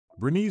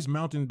Bernese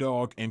Mountain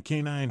Dog and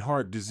Canine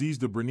Heart Disease.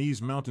 The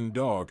Bernese Mountain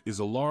Dog is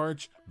a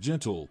large,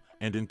 gentle,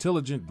 and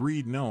intelligent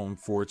breed known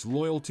for its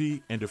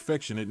loyalty and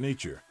affectionate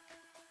nature.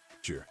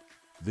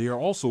 They are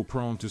also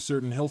prone to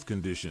certain health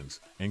conditions,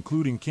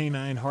 including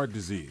canine heart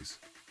disease.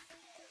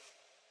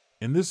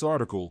 In this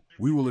article,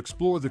 we will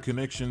explore the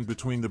connection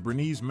between the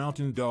Bernese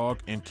Mountain Dog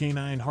and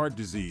canine heart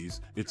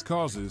disease, its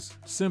causes,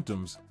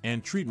 symptoms,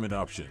 and treatment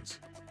options.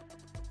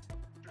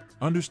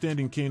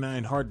 Understanding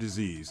canine heart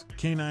disease.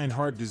 Canine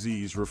heart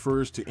disease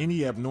refers to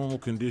any abnormal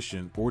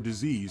condition or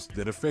disease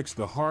that affects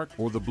the heart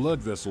or the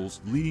blood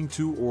vessels leading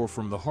to or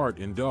from the heart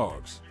in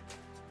dogs.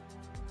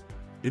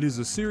 It is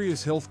a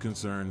serious health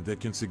concern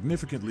that can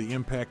significantly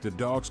impact a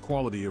dog's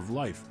quality of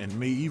life and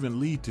may even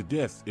lead to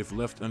death if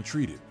left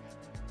untreated.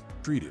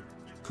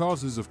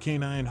 Causes of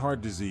canine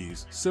heart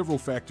disease. Several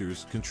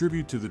factors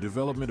contribute to the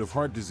development of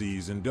heart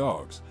disease in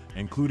dogs,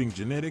 including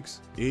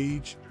genetics,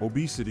 age,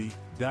 obesity,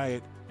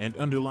 diet, and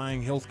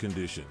underlying health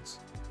conditions.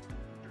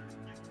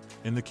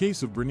 In the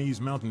case of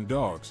Bernese Mountain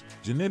Dogs,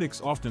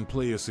 genetics often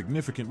play a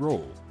significant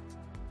role.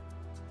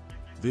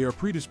 They are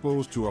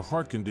predisposed to a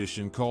heart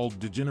condition called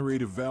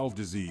degenerative valve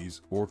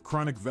disease or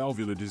chronic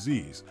valvular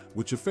disease,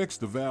 which affects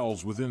the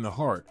valves within the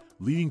heart,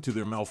 leading to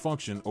their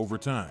malfunction over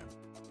time.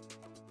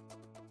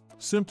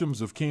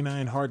 Symptoms of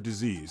canine heart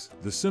disease.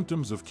 The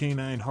symptoms of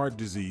canine heart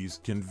disease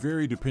can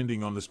vary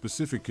depending on the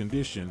specific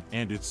condition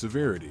and its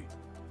severity.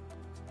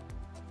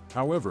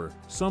 However,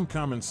 some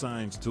common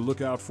signs to look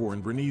out for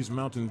in Bernese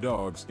Mountain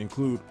Dogs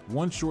include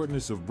 1.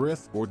 Shortness of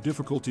breath or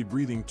difficulty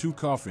breathing. 2.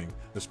 Coughing,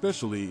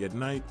 especially at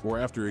night or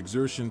after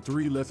exertion.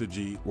 3.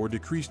 Lethargy or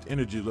decreased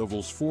energy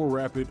levels. 4.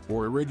 Rapid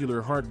or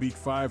irregular heartbeat.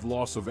 5.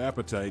 Loss of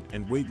appetite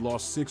and weight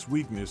loss. 6.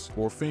 Weakness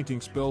or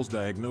fainting spells.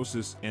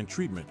 Diagnosis and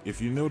treatment.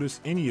 If you notice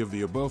any of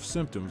the above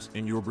symptoms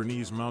in your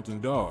Bernese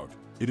Mountain Dog,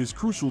 it is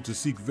crucial to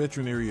seek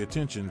veterinary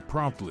attention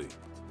promptly.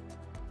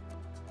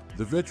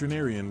 The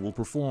veterinarian will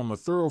perform a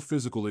thorough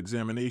physical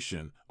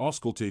examination,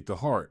 auscultate the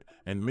heart,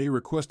 and may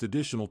request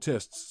additional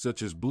tests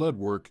such as blood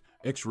work,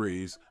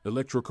 X-rays,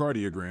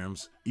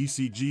 electrocardiograms,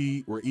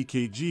 ECG or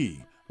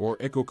EKG, or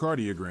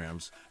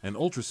echocardiograms, and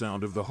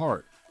ultrasound of the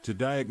heart to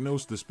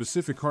diagnose the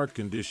specific heart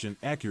condition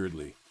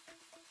accurately.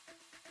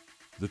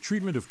 The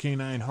treatment of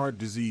canine heart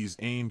disease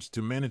aims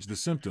to manage the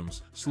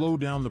symptoms, slow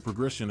down the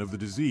progression of the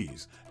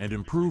disease, and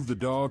improve the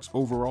dog's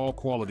overall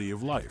quality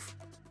of life.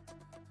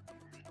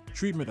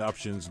 Treatment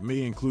options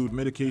may include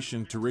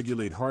medication to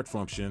regulate heart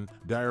function,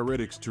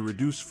 diuretics to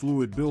reduce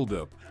fluid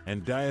buildup,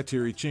 and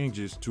dietary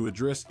changes to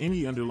address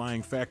any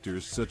underlying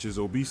factors such as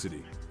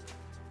obesity.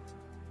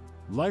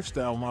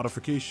 Lifestyle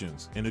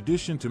modifications. In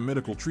addition to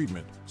medical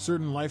treatment,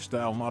 certain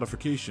lifestyle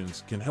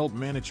modifications can help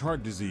manage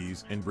heart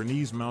disease in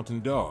Bernese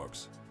Mountain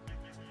Dogs.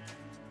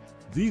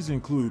 These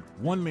include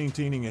 1.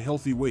 Maintaining a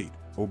healthy weight.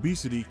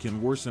 Obesity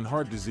can worsen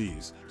heart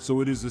disease, so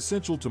it is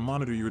essential to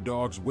monitor your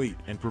dog's weight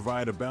and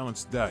provide a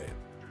balanced diet.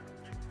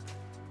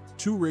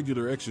 2.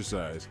 Regular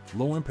exercise.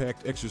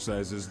 Low-impact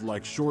exercises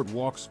like short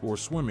walks or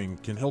swimming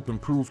can help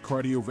improve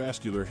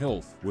cardiovascular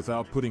health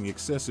without putting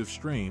excessive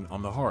strain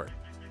on the heart.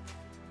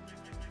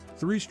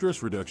 3.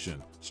 Stress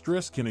reduction.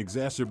 Stress can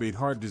exacerbate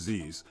heart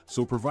disease,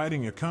 so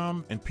providing a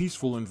calm and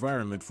peaceful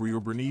environment for your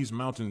Bernese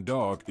Mountain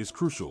Dog is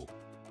crucial.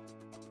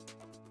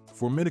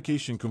 For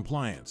medication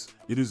compliance,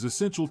 it is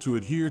essential to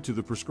adhere to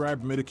the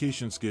prescribed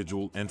medication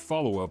schedule and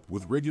follow up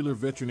with regular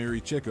veterinary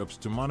checkups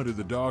to monitor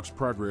the dog's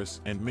progress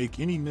and make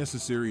any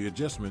necessary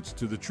adjustments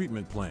to the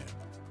treatment plan.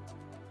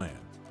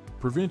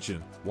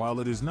 Prevention. While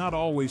it is not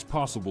always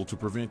possible to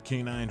prevent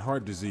canine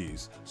heart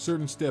disease,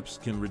 certain steps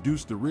can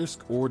reduce the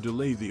risk or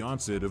delay the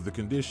onset of the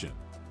condition.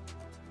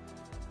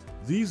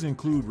 These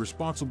include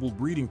responsible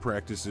breeding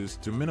practices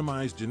to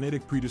minimize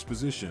genetic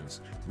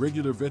predispositions,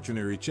 regular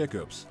veterinary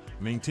checkups,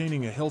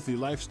 maintaining a healthy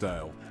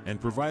lifestyle, and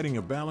providing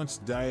a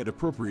balanced diet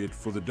appropriate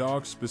for the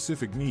dog's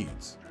specific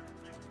needs.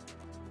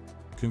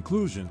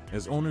 Conclusion.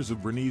 As owners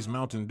of Bernese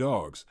Mountain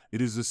Dogs,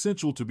 it is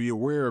essential to be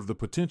aware of the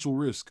potential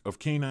risk of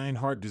canine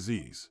heart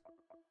disease.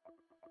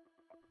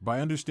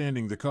 By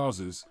understanding the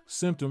causes,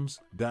 symptoms,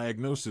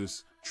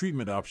 diagnosis,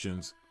 treatment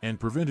options, and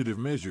preventative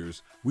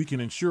measures, we can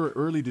ensure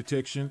early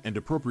detection and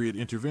appropriate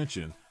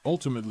intervention,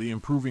 ultimately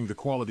improving the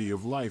quality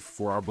of life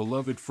for our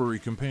beloved furry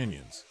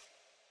companions.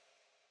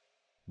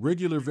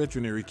 Regular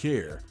veterinary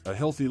care, a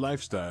healthy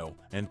lifestyle,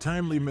 and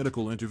timely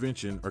medical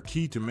intervention are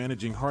key to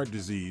managing heart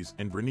disease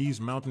in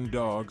Bernese Mountain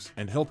Dogs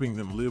and helping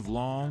them live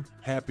long,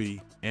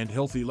 happy, and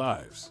healthy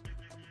lives.